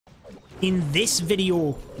In this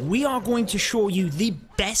video, we are going to show you the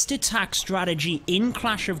best attack strategy in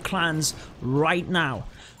Clash of Clans right now.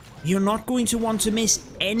 You're not going to want to miss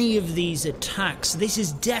any of these attacks. This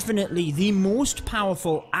is definitely the most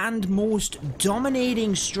powerful and most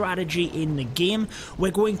dominating strategy in the game.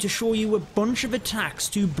 We're going to show you a bunch of attacks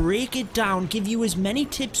to break it down, give you as many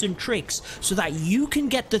tips and tricks so that you can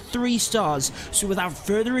get the 3 stars. So without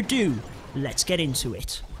further ado, let's get into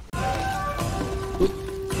it.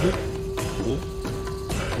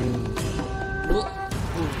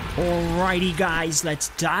 Alrighty guys, let's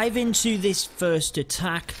dive into this first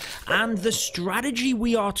attack, and the strategy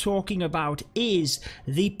we are talking about is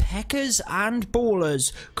the P.E.K.K.A.s and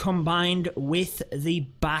Bowlers combined with the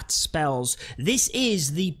bat spells. This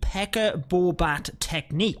is the P.E.K.K.A. Bow-Bat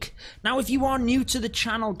technique. Now if you are new to the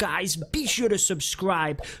channel guys, be sure to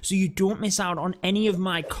subscribe so you don't miss out on any of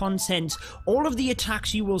my content. All of the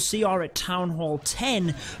attacks you will see are at Town Hall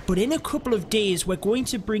 10, but in a couple of days we're going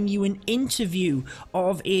to bring you an interview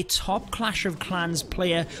of a top Clash of Clans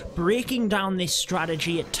player breaking down this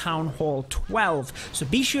strategy at Town Hall 12. So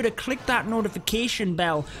be sure to click that notification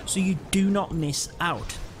bell so you do not miss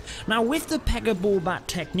out. Now with the P.E.K.K.A. Bow-Bat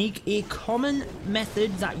technique, a common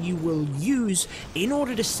method that you will use in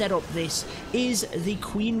order to set up this is the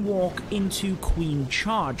Queen Walk into Queen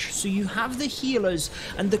Charge. So you have the healers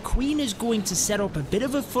and the Queen is going to set up a bit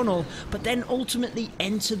of a funnel but then ultimately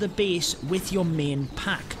enter the base with your main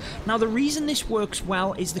pack. Now the reason this works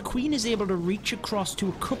well is the Queen is able to reach across to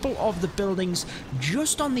a couple of the buildings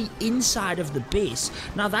just on the inside of the base.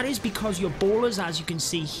 Now that is because your bowlers, as you can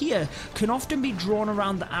see here, can often be drawn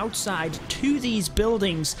around the outside to these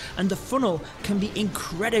buildings and the funnel can be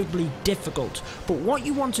incredibly difficult. But what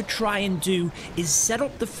you want to try and do is set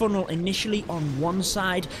up the funnel initially on one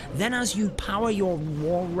side, then as you power your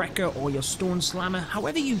wall wrecker or your stone slammer,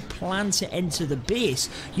 however you plan to enter the base,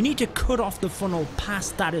 you need to cut off the funnel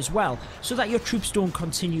past that as well so that your troops don't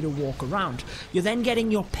continue to walk around. You're then getting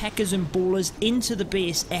your P.E.K.K.A.s and bowlers into the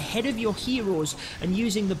base ahead of your heroes and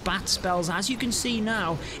using the bat spells, as you can see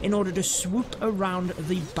now, in order to swoop around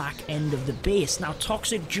the back end of the base. Now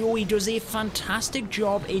Toxic Joey does a fantastic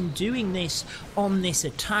job in doing this on this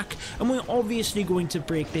attack, and we're obviously going to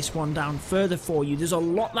break this one down further for you. There's a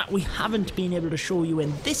lot that we haven't been able to show you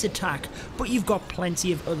in this attack, but you've got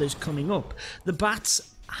plenty of others coming up. The bats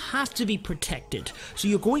have to be protected, so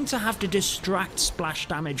you're going to have to distract splash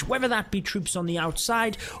damage, whether that be troops on the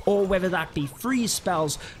outside or whether that be freeze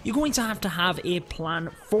spells. You're going to have a plan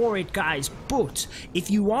for it guys. But if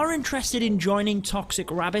you are interested in joining Toxic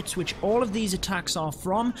Rabbits, which all of these attacks are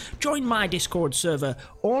from, join my Discord server.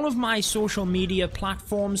 All of my social media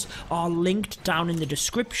platforms are linked down in the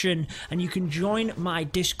description, and you can join my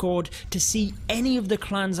Discord to see any of the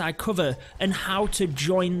clans I cover and how to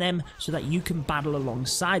join them so that you can battle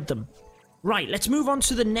alongside them. Right, let's move on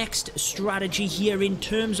to the next strategy here in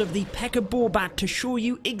terms of the P.E.K.K.A. Bow-Bat to show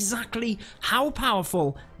you exactly how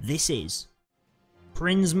powerful this is.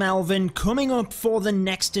 Prince Melvin coming up for the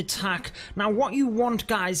next attack. Now what you want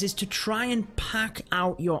guys is to try and pack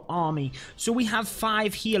out your army. So we have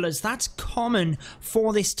 5 healers. That's common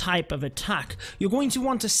for this type of attack. You're going to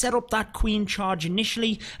want to set up that Queen Charge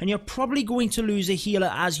initially, and you're probably going to lose a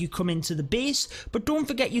healer as you come into the base, but don't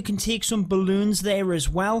forget you can take some balloons there as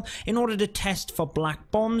well in order to test for black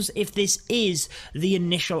bombs if this is the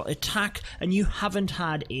initial attack and you haven't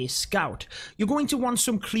had a scout. You're going to want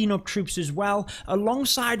some cleanup troops as well,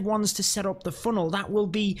 alongside ones to set up the funnel. That will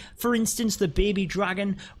be, for instance, the baby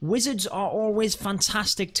dragon. Wizards are always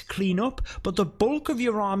fantastic to clean up, but the bulk of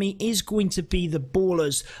your army is going to be the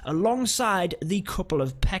bowlers alongside the couple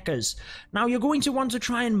of P.E.K.K.A.s. Now you're going to want to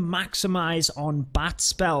try and maximize on bat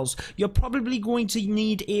spells. You're probably going to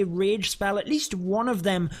need a rage spell, at least one of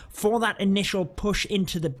them, for that initial push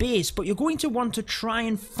into the base, but you're going to want to try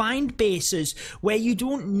and find bases where you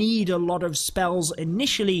don't need a lot of spells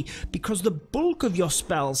initially, because the bulk of your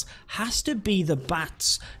spells has to be the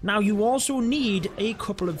bats. Now you also need a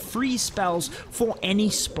couple of freeze spells for any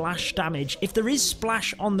splash damage. If there is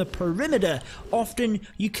splash on the perimeter, often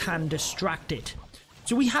you can distract it.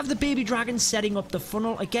 So we have the baby dragon setting up the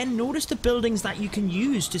funnel. Again, notice the buildings that you can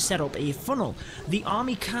use to set up a funnel. The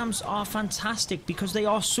army camps are fantastic because they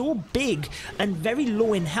are so big and very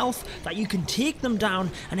low in health that you can take them down,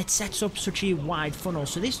 and it sets up such a wide funnel.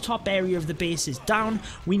 So this top area of the base is down.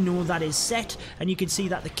 We know that is set, and you can see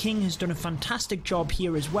that the king has done a fantastic job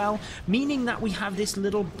here as well, meaning that we have this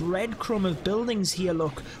little breadcrumb of buildings here,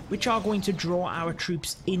 look, which are going to draw our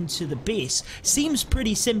troops into the base. Seems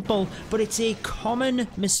pretty simple, but it's a common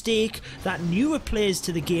common mistake that newer players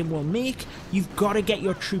to the game will make. You've got to get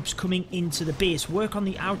your troops coming into the base. Work on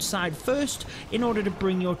the outside first in order to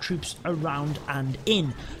bring your troops around and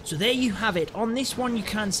in. So there you have it. On this one you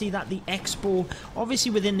can see that the expo,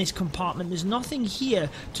 obviously within this compartment, there's nothing here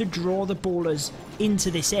to draw the bowlers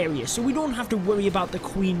into this area, so we don't have to worry about the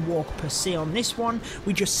queen walk per se on this one.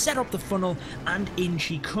 We just set up the funnel and in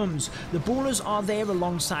she comes. The bowlers are there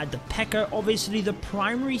alongside the P.E.K.K.A. Obviously the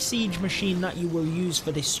primary siege machine that you will use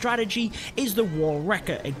for this strategy is the wall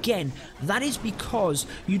wrecker. Again, that is because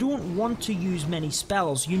you don't want to use many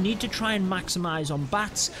spells. You need to try and maximize on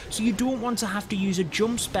bats, so you don't want to have to use a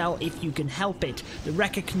jump spell if you can help it. The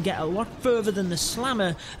wrecker can get a lot further than the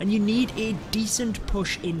slammer, and you need a decent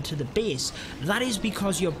push into the base. That is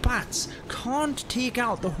because your bats can't take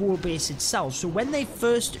out the whole base itself. So when they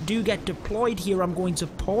first do get deployed here, I'm going to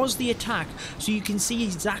pause the attack so you can see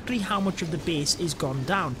exactly how much of the base is gone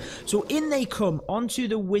down. So in they come onto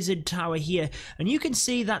the wizard tower here, and you can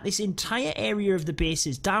see that this entire area of the base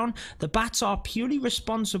is down. The bats are purely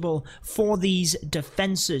responsible for these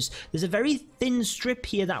defenses. There's a very thin strip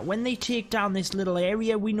here that when they take down this little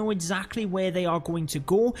area, we know exactly where they are going to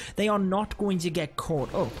go. They are not going to get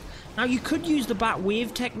caught up. Now you could use the bat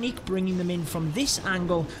wave technique, bringing them in from this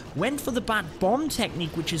angle. Went for the bat bomb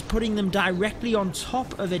technique, which is putting them directly on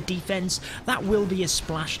top of a defense. That will be a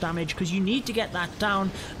splash damage because you need to get that down,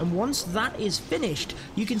 and once that is finished,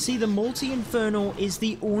 you can see the multi-inferno is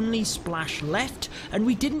the only splash left, and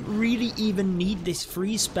we didn't really even need this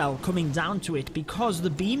freeze spell coming down to it because the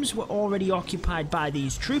beams were already occupied by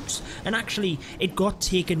these troops, and actually it got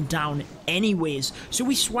taken down anyways. So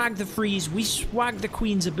we swag the freeze, we swag the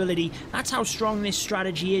queen's ability. That's how strong this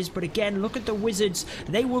strategy is. But again, look at the wizards.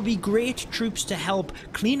 They will be great troops to help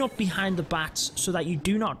clean up behind the bats so that you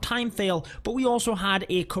do not time fail, but we also had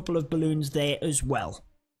a couple of balloons there as well.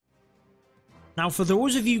 Now for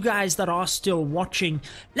those of you guys that are still watching,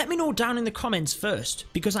 let me know down in the comments first,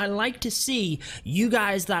 because I like to see you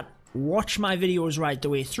guys that watch my videos right the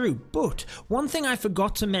way through. But one thing I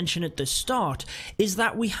forgot to mention at the start is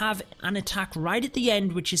that we have an attack right at the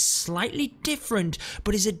end which is slightly different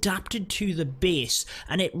but is adapted to the base,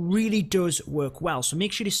 and it really does work well, so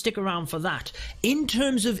make sure to stick around for that. In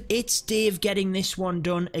terms of It's Dave getting this one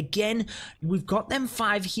done, again we've got them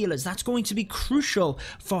 5 healers. That's going to be crucial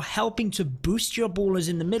for helping to boost your bowlers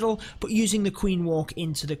in the middle, but using the queen walk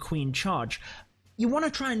into the queen charge. You want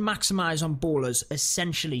to try and maximize on bowlers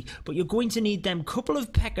essentially, but you're going to need them couple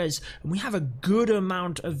of P.E.K.K.A.s, and we have a good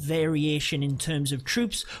amount of variation in terms of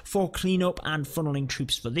troops for cleanup and funneling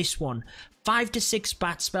troops for this one. 5 to 6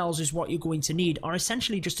 bat spells is what you're going to need, or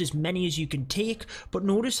essentially just as many as you can take, but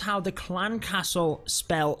notice how the clan castle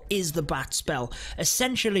spell is the bat spell,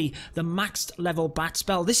 essentially the maxed level bat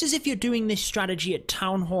spell. This is if you're doing this strategy at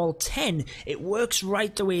Town Hall 10, it works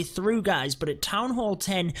right the way through guys, but at Town Hall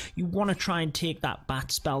 10 you want to try and take that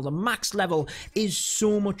bat spell. The max level is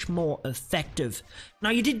so much more effective. Now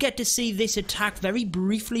you did get to see this attack very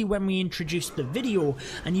briefly when we introduced the video,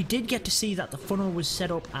 and you did get to see that the funnel was set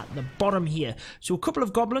up at the bottom here. So a couple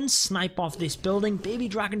of goblins snipe off this building. Baby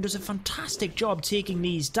Dragon does a fantastic job taking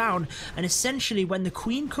these down, and essentially when the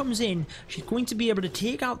queen comes in, she's going to be able to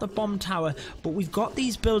take out the bomb tower, but we've got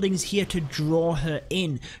these buildings here to draw her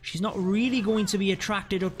in. She's not really going to be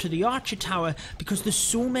attracted up to the archer tower because there's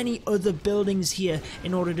so many other buildings here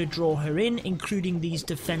in order to draw her in, including these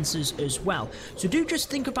defenses as well. So do just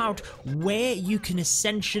think about where you can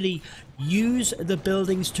essentially use the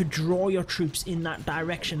buildings to draw your troops in that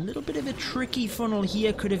direction. A little bit of a tricky funnel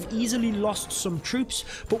here, could have easily lost some troops,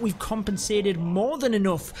 but we've compensated more than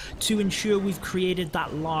enough to ensure we've created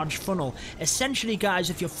that large funnel. Essentially guys,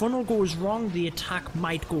 if your funnel goes wrong, the attack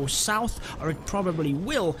might go south, or it probably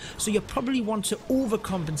will, so you probably want to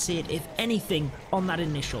overcompensate if anything on that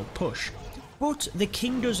initial push. But the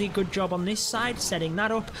king does a good job on this side, setting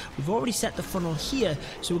that up. We've already set the funnel here,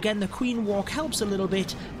 so again the queen walk helps a little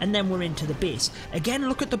bit, and then we're into the base. Again,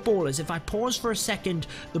 look at the bowlers. If I pause for a second,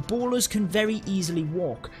 the bowlers can very easily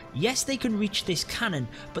walk. Yes, they can reach this cannon,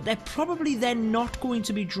 but they're probably then not going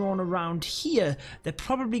to be drawn around here. They're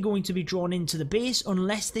probably going to be drawn into the base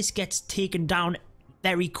unless this gets taken down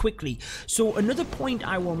very quickly. So another point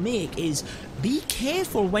I will make is be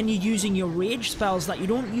careful when you're using your rage spells that you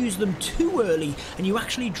don't use them too early and you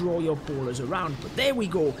actually draw your bowlers around. But there we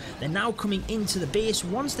go, they're now coming into the base.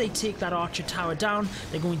 Once they take that archer tower down,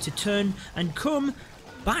 they're going to turn and come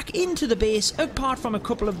back into the base, apart from a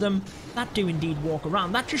couple of them that do indeed walk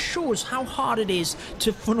around. That just shows how hard it is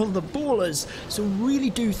to funnel the bowlers, so really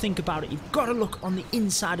do think about it. You've got to look on the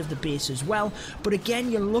inside of the base as well, but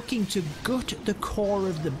again, you're looking to gut the core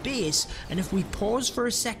of the base, and if we pause for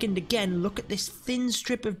a second again, look at this thin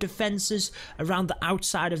strip of defenses around the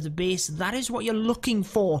outside of the base. That is what you're looking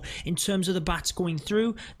for in terms of the bats going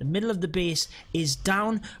through. The middle of the base is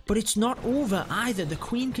down, but it's not over either. The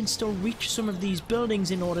queen can still reach some of these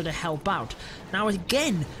buildings in order to help out. Now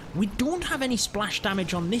again, we don't have any splash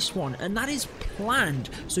damage on this one, and that is planned.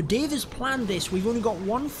 So Dave has planned this. We've only got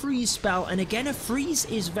one freeze spell, and again, a freeze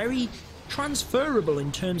is very transferable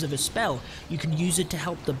in terms of a spell. You can use it to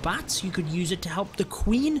help the bats, you could use it to help the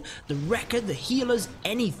queen, the wrecker, the healers,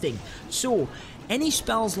 anything. So any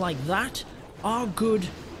spells like that are good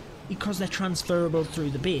because they're transferable through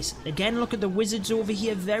the base. Again, look at the wizards over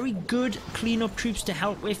here. Very good cleanup troops to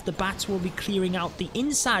help with. The bats will be clearing out the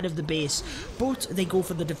inside of the base, but they go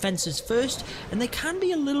for the defenses first, and they can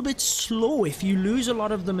be a little bit slow if you lose a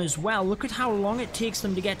lot of them as well. Look at how long it takes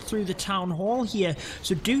them to get through the town hall here,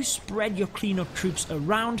 so do spread your cleanup troops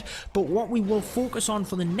around. But what we will focus on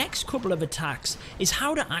for the next couple of attacks is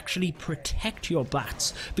how to actually protect your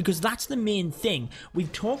bats, because that's the main thing.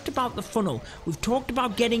 We've talked about the funnel, we've talked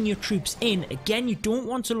about getting your troops in. Again, you don't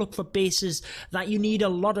want to look for bases that you need a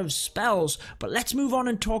lot of spells, but let's move on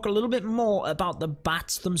and talk a little bit more about the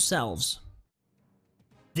bats themselves.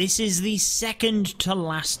 This is the second to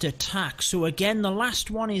last attack, so again, the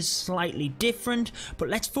last one is slightly different, but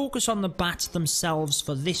let's focus on the bats themselves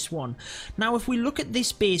for this one. Now, if we look at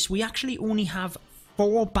this base, we actually only have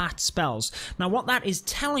 4 bat spells. Now what that is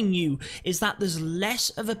telling you is that there's less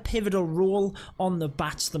of a pivotal role on the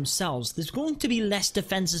bats themselves. There's going to be less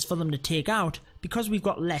defenses for them to take out because we've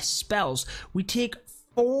got less spells. We take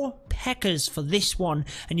 4 P.E.K.K.A.s for this one,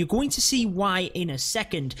 and you're going to see why in a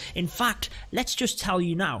second. In fact, let's just tell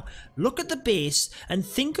you now. Look at the base and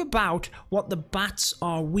think about what the bats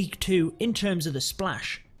are weak to in terms of the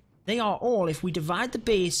splash. They are all, if we divide the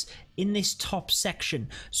base in this top section,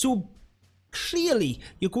 so clearly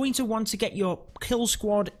you're going to want to get your kill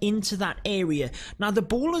squad into that area. Now the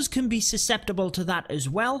bowlers can be susceptible to that as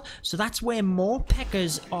well, so that's where more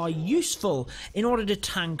P.E.K.K.A.s are useful in order to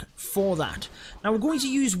tank for that. Now we're going to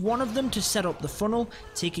use one of them to set up the funnel,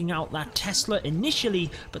 taking out that Tesla initially,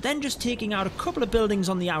 but then just taking out a couple of buildings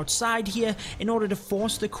on the outside here in order to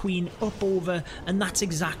force the queen up over, and that's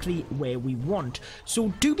exactly where we want.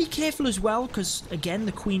 So do be careful as well, because again,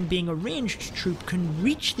 the queen being a ranged troop can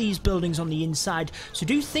reach these buildings on the inside, so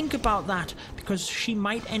do think about that, because she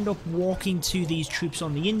might end up walking to these troops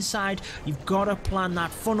on the inside. You've got to plan that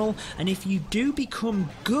funnel, and if you do become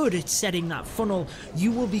good at setting that funnel,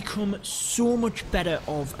 you will become so much better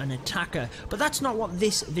of an attacker. But that's not what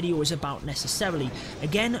this video is about necessarily.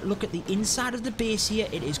 Again, look at the inside of the base here.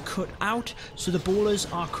 It is cut out, so the bowlers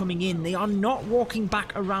are coming in. They are not walking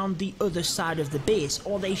back around the other side of the base,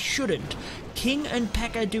 or they shouldn't. King and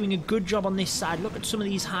P.E.K.K.A. doing a good job on this side. Look at some of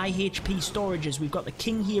these high HP storages. We've got the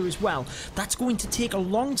king here as well. That's going to take a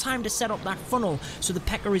long time to set up that funnel, so the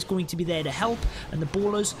P.E.K.K.A. is going to be there to help, and the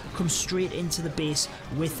bowlers come straight into the base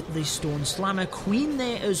with the stone slammer. Queen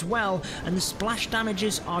there as well, and the splash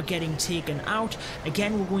damages are getting taken out.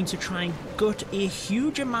 Again, we're going to try and gut a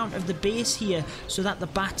huge amount of the base here so that the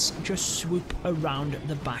bats just swoop around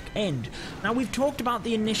the back end. Now, we've talked about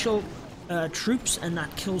the initial troops and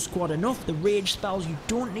that kill squad enough. The rage spells, you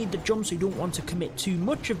don't need the jump, so you don't want to commit too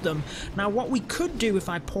much of them. Now what we could do, if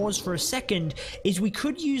I pause for a second, is we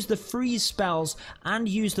could use the freeze spells and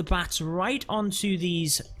use the bats right onto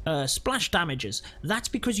these splash damages. That's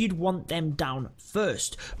because you'd want them down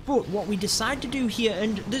first. But what we decide to do here,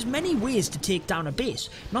 and there's many ways to take down a base,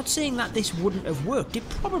 not saying that this wouldn't have worked, it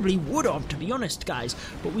probably would have, to be honest guys,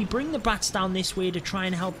 but we bring the bats down this way to try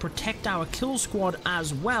and help protect our kill squad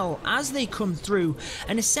as well as they come through,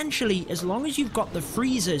 and essentially as long as you've got the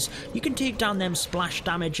freezers, you can take down them splash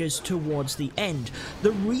damages towards the end.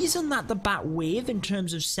 The reason that the bat wave, in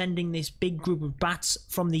terms of sending this big group of bats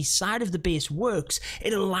from the side of the base, works,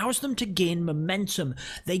 it allows them to gain momentum.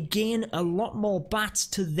 They gain a lot more bats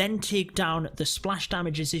to then take down the splash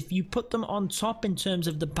damages. If you put them on top in terms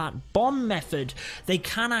of the bat bomb method, they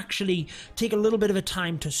can actually take a little bit of a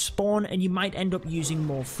time to spawn, and you might end up using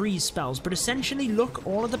more freeze spells. But essentially, look,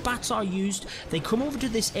 all of the bats are used, they come over to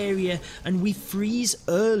this area, and we freeze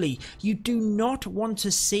early. You do not want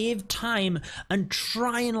to save time and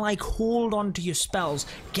try and like hold on to your spells.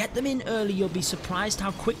 Get them in early. You'll be surprised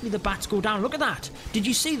how quickly the bats go down. Look at that. Did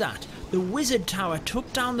you see that? The wizard tower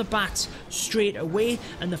took down the bats straight away,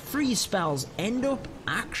 and the freeze spells end up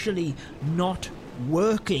actually not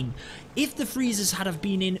working. If the freezers had have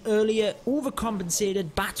been in earlier,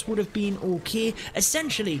 overcompensated, bats would have been okay.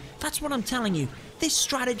 Essentially, that's what I'm telling you. This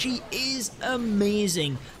strategy is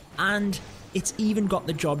amazing, and it's even got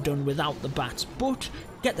the job done without the bats. But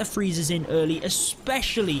get the freezers in early,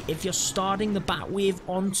 especially if you're starting the bat wave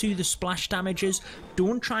onto the splash damages.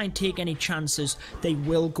 Don't try and take any chances. They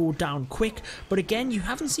will go down quick. But again, you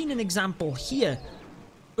haven't seen an example here.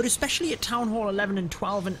 But especially at Town Hall 11 and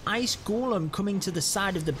 12, an Ice Golem coming to the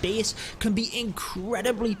side of the base can be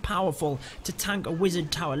incredibly powerful to tank a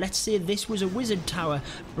Wizard Tower. Let's say this was a Wizard Tower,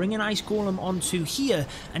 bring an Ice Golem onto here,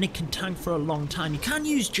 and it can tank for a long time. You can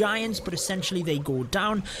use Giants, but essentially they go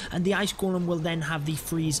down, and the Ice Golem will then have the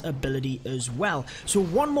freeze ability as well. So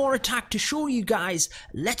one more attack to show you guys.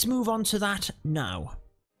 Let's move on to that now.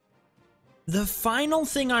 The final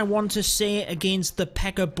thing I want to say against the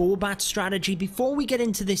P.E.K.K.A. Bobat strategy before we get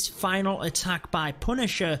into this final attack by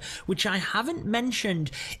Punisher, which I haven't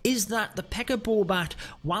mentioned, is that the P.E.K.K.A. Bobat,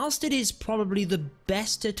 whilst it is probably the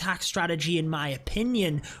best attack strategy in my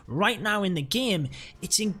opinion right now in the game,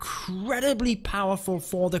 it's incredibly powerful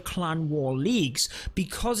for the Clan War Leagues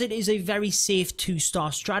because it is a very safe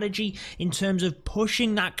 2-star strategy in terms of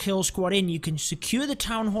pushing that kill squad in. You can secure the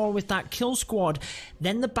Town Hall with that kill squad,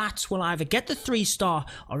 then the bats will either get the 3-star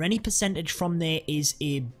or any percentage from there is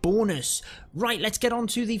a bonus. Right, let's get on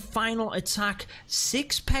to the final attack.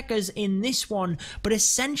 6 P.E.K.K.A.s in this one, but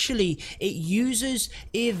essentially it uses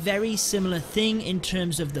a very similar thing in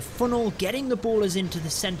terms of the funnel, getting the bowlers into the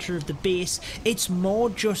center of the base. It's more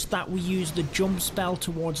just that we use the jump spell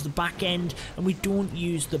towards the back end and we don't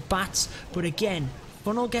use the bats, but again,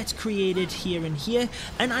 funnel gets created here and here,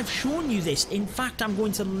 and I've shown you this. In fact, I'm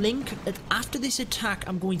going to link, after this attack,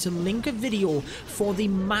 I'm going to link a video for the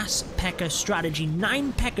mass P.E.K.K.A. strategy.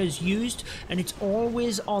 9 P.E.K.K.A.s used, and it's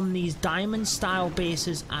always on these diamond style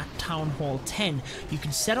bases at Town Hall 10. You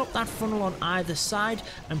can set up that funnel on either side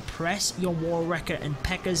and press your War Wrecker and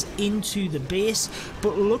P.E.K.K.A.s into the base,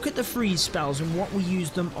 but look at the freeze spells and what we use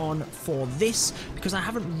them on for this, because I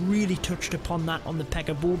haven't really touched upon that on the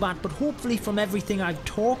P.E.K.K.A. Bobat, but hopefully from everything I've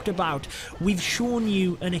talked about, we've shown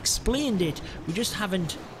you and explained it. We just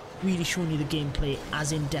haven't really shown you the gameplay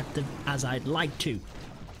as in depth as I'd like to.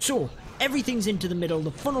 So everything's into the middle, the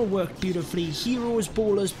funnel worked beautifully, heroes,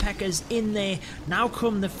 bowlers, P.E.K.K.A.s in there. Now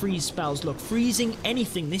come the freeze spells. Look, freezing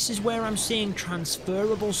anything. This is where I'm saying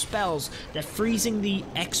transferable spells. They're freezing the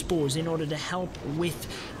expos in order to help with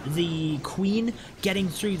the queen getting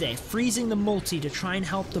through there, freezing the multi to try and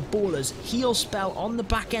help the bowlers, heal spell on the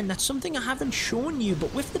back end. That's something I haven't shown you,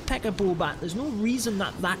 but with the P.E.K.K.A. Bobat, there's no reason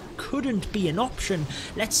that that couldn't be an option.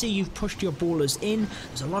 Let's say you've pushed your bowlers in,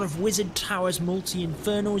 there's a lot of wizard towers, multi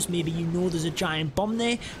infernos, maybe you know there's a giant bomb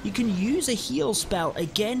there. You can use a heal spell.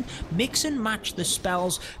 Again, mix and match the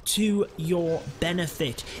spells to your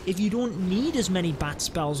benefit. If you don't need as many bat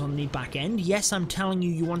spells on the back end, yes, I'm telling you,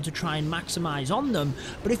 you want to try and maximize on them,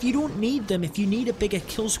 but if you don't need them, if you need a bigger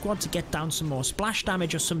kill squad to get down some more splash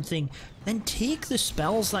damage or something, then take the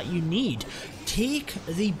spells that you need. Take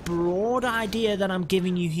the broad idea that I'm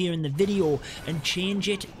giving you here in the video and change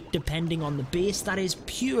it depending on the base. That is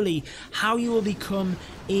purely how you will become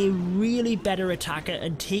a really better attacker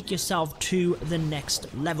and take yourself to the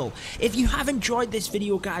next level. If you have enjoyed this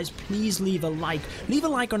video, guys, please leave a like. Leave a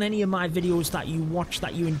like on any of my videos that you watch,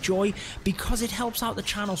 that you enjoy, because it helps out the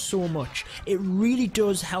channel so much. It really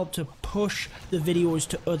does help to push the videos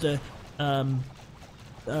to other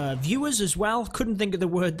viewers as well. Couldn't think of the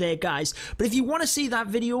word there, guys. But if you want to see that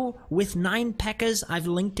video with 9 P.E.K.K.A.s, I've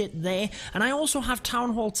linked it there. And I also have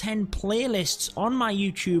Town Hall 10 playlists on my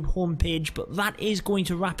YouTube homepage, but that is going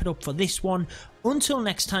to wrap it up for this one. Until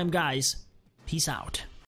next time, guys, peace out.